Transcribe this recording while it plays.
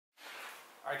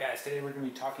Alright guys, today we're going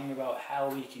to be talking about how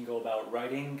we can go about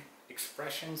writing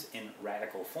expressions in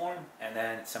radical form and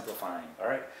then simplifying.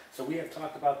 Alright, so we have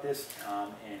talked about this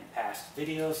in past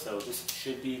videos, so this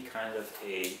should be kind of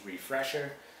a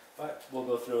refresher, but we'll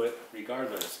go through it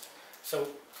regardless. So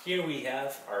here we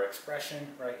have our expression,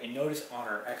 right, and notice on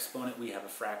our exponent we have a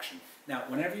fraction. Now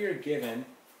whenever you're given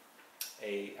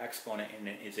a exponent and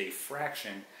it is a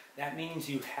fraction, that means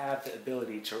you have the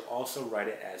ability to also write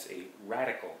it as a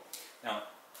radical. Now,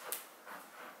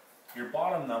 your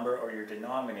bottom number or your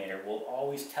denominator will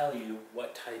always tell you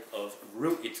what type of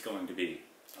root it's going to be.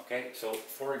 Okay, so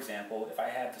for example, if I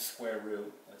have the square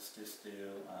root, let's just do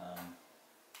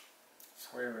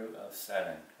square root of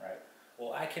 7, right?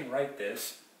 Well, I can write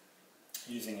this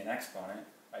using an exponent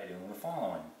by doing the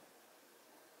following.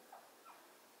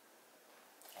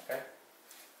 Okay,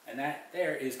 and that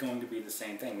there is going to be the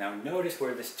same thing. Now notice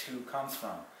where this 2 comes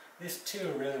from. This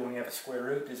 2 really, when you have a square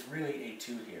root, is really a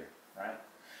 2 here, right?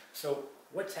 So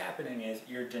what's happening is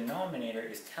your denominator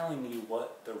is telling you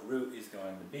what the root is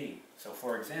going to be. So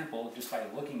for example, just by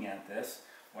looking at this,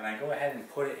 when I go ahead and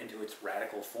put it into its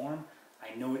radical form,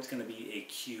 I know it's going to be a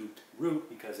cubed root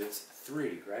because it's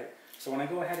 3, right? So when I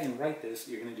go ahead and write this,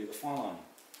 you're going to do the following. All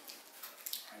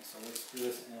right, so let's do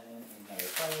this in another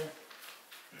color.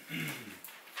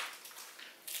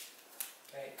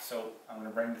 Okay, so I'm going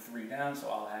to bring the 3 down, so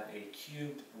I'll have a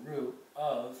cubed root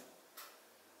of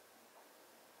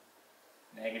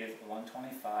negative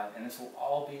 125, and this will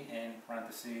all be in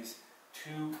parentheses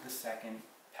to the second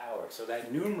power. So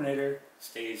that numerator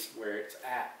stays where it's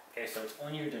at. Okay, so it's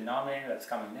only your denominator that's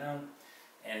coming down,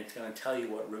 and it's going to tell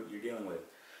you what root you're dealing with.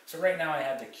 So right now I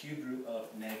have the cubed root of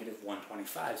negative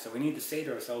 125. So we need to say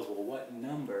to ourselves, well, what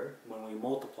number, when we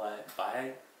multiply it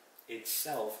by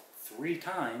itself 3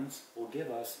 times, will give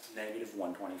us negative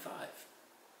 125?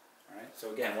 All right,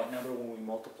 so again, what number, when we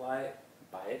multiply it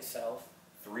by itself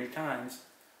 3 times,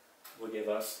 will give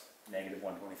us negative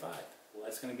 125? Well,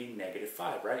 that's going to be negative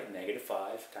 5, right? Negative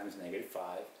 5 times negative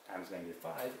 5 times negative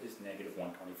 5 is negative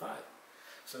 125.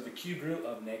 So the cube root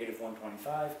of negative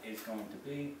 125 is going to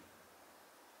be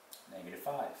negative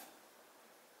 5.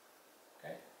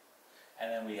 Okay?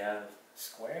 And then we have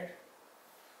squared.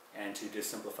 And to just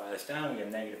simplify this down, we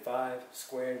have negative 5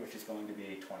 squared, which is going to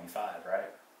be 25, right?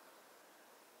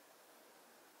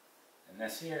 And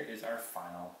this here is our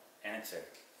final answer.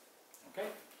 Okay?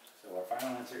 So our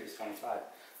final answer is 25.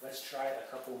 Let's try a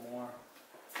couple more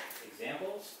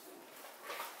examples.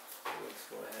 So let's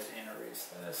go ahead and erase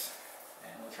this,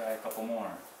 and we'll try a couple more.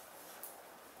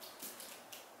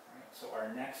 Alright, so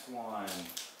our next one,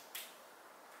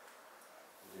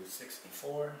 we'll do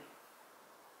 64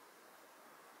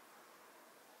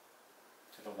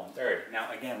 to the 1/3.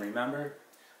 Now again, remember,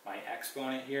 my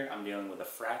exponent here, I'm dealing with a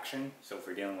fraction. So if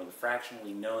we're dealing with a fraction,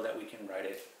 we know that we can write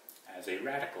it as a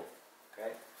radical.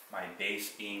 Okay? My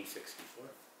base being 64.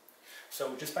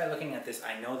 So just by looking at this,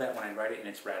 I know that when I write it in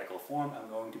its radical form, I'm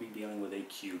going to be dealing with a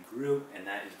cubed root, and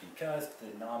that is because the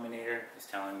denominator is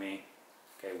telling me,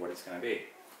 okay, what it's going to be.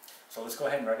 So let's go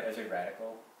ahead and write it as a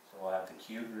radical. So we'll have the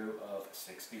cubed root of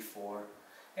 64.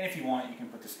 And if you want, you can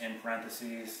put this in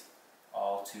parentheses,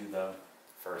 all to the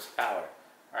first power.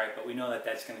 Alright, but we know that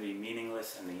that's going to be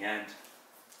meaningless in the end.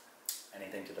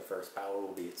 Anything to the first power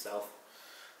will be itself.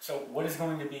 So what is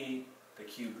going to be the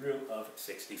cube root of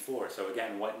 64? So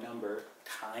again, what number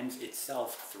times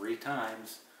itself 3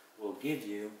 times will give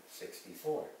you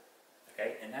 64?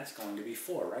 Okay, and that's going to be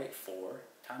 4, right? 4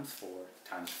 times 4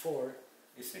 times 4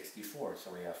 is 64.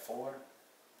 So we have 4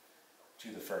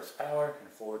 to the first power, and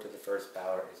 4 to the first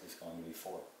power is just going to be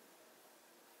 4.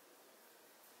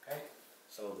 Okay,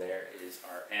 so there is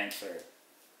our answer.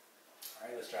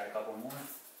 Alright, let's try a couple more.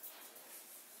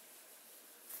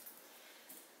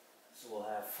 So we'll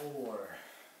have 4,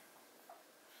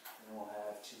 and we'll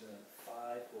have to the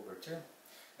 5/2.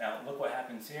 Now look what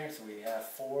happens here. So we have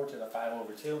 4 to the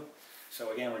 5/2.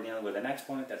 So again, we're dealing with an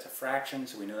exponent that's a fraction,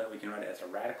 so we know that we can write it as a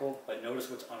radical. But notice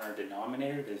what's on our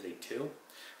denominator, there's a 2.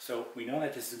 So we know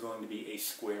that this is going to be a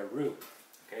square root.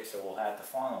 Okay, so we'll have the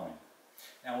following.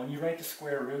 Now when you write the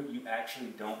square root, you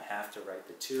actually don't have to write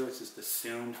the 2. It's just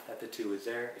assumed that the 2 is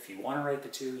there. If you want to write the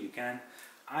 2, you can.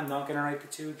 I'm not going to write the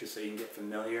 2, just so you can get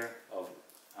familiar of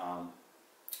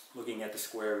looking at the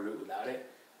square root without it.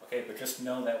 Okay, but just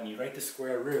know that when you write the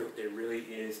square root, there really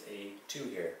is a 2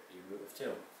 here, a root of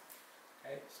 2.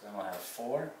 Okay, so then we'll have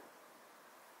 4,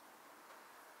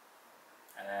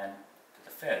 and then to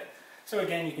the 5th. So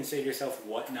again, you can say to yourself,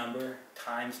 what number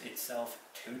times itself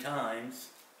 2 times,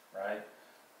 right,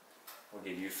 will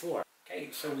give you 4.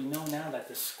 Okay, so we know now that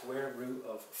the square root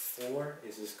of 4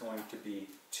 is just going to be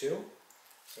 2.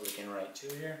 So we can write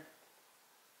 2 here.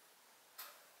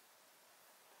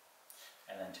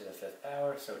 and then to the 5th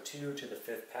power, so 2 to the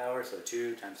 5th power, so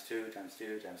 2 times 2 times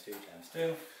 2 times 2 times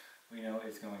 2, we know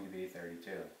is going to be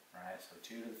 32, right? So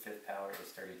 2 to the 5th power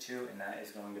is 32, and that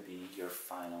is going to be your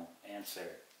final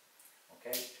answer,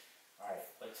 okay? All right,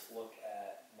 let's look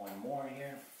at one more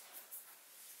here.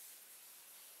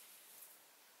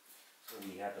 So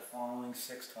we have the following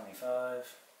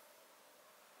 625,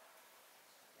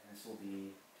 and this will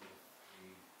be 2,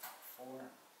 3, 4.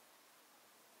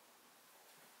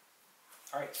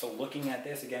 All right, so looking at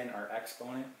this again, our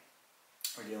exponent,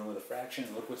 we're dealing with a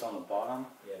fraction. Look what's on the bottom.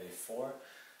 We have a 4.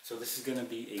 So this is going to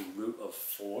be a root of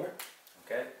 4.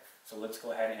 Okay, so let's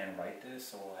go ahead and write this.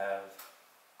 So we'll have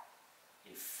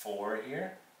a 4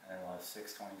 here, and then we'll have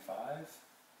 625. And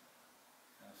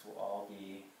this will all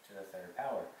be to the 3rd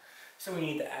power. So we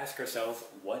need to ask ourselves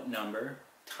what number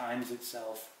times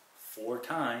itself 4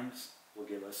 times will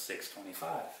give us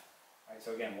 625. All right,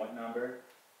 so again, what number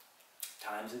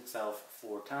times itself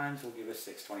 4 times will give us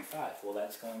 625. Well,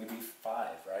 that's going to be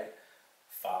 5, right?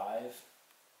 5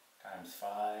 times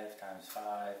 5 times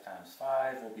 5 times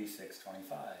 5 will be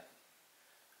 625.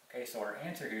 Okay, so our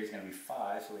answer here is going to be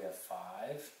 5, so we have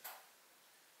 5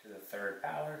 to the 3rd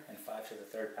power, and 5 to the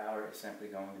 3rd power is simply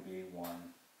going to be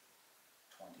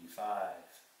 125.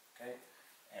 Okay,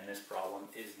 and this problem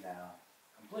is now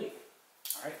complete.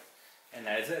 All right. And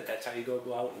that is it. That's how you go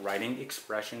about writing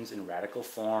expressions in radical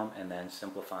form and then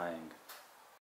simplifying.